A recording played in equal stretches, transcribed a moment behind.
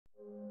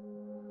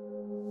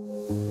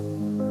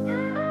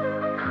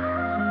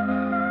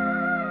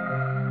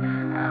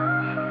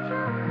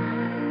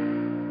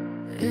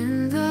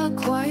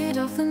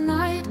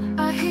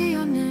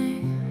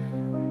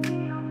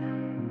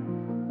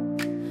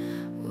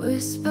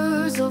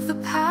Whispers of the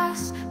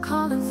past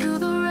calling through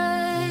the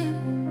rain.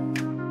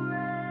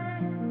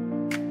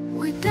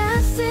 We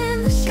dance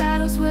in the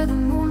shadows where the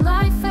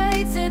moonlight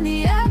fades, in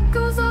the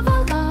echoes of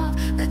our love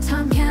that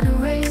time can't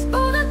erase.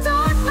 Oh, the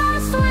dark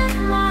past with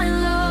my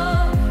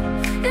love.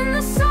 In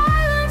the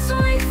silence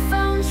we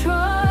found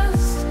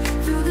trust.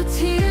 Through the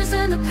tears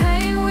and the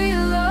pain we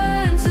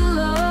learned to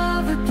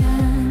love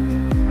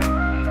again.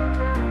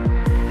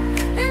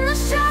 In the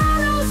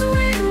shadows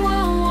we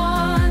were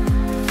one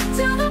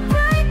till the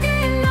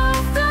breaking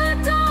of the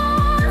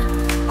dawn.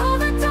 Oh,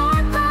 the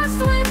dark past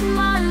with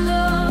my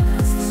love,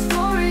 it's the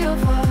story of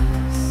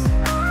us.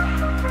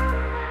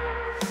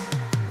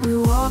 We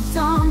walked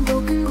on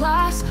broken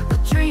glass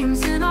with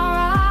dreams in our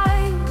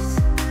eyes,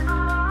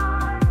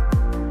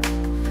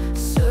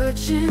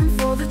 searching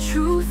for the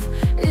truth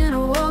in a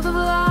world of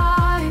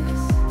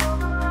lies.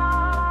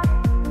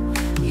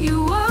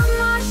 You were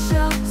my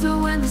shelter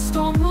when the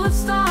storm would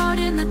start.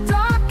 In the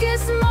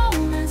darkest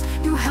moments,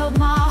 you held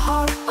my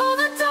heart. Oh,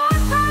 the dark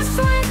past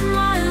with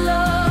my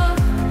love.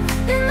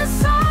 In the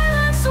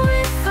silence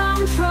we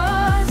found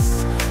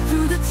trust.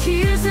 Through the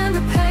tears and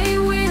the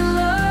pain we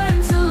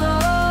learned to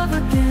love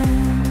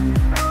again.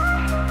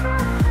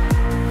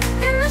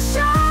 In the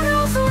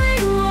shadows we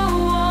were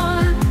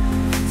one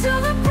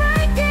till the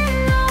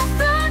breaking of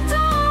the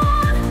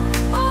dawn.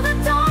 Oh, the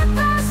dark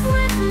past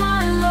with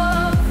my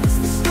love, it's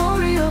the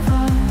story of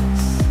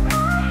us.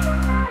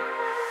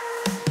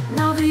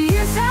 Now the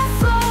years have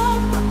flown,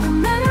 but the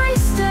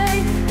memories stay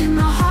in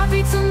the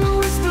heartbeats and the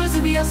whispers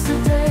of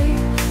yesterday.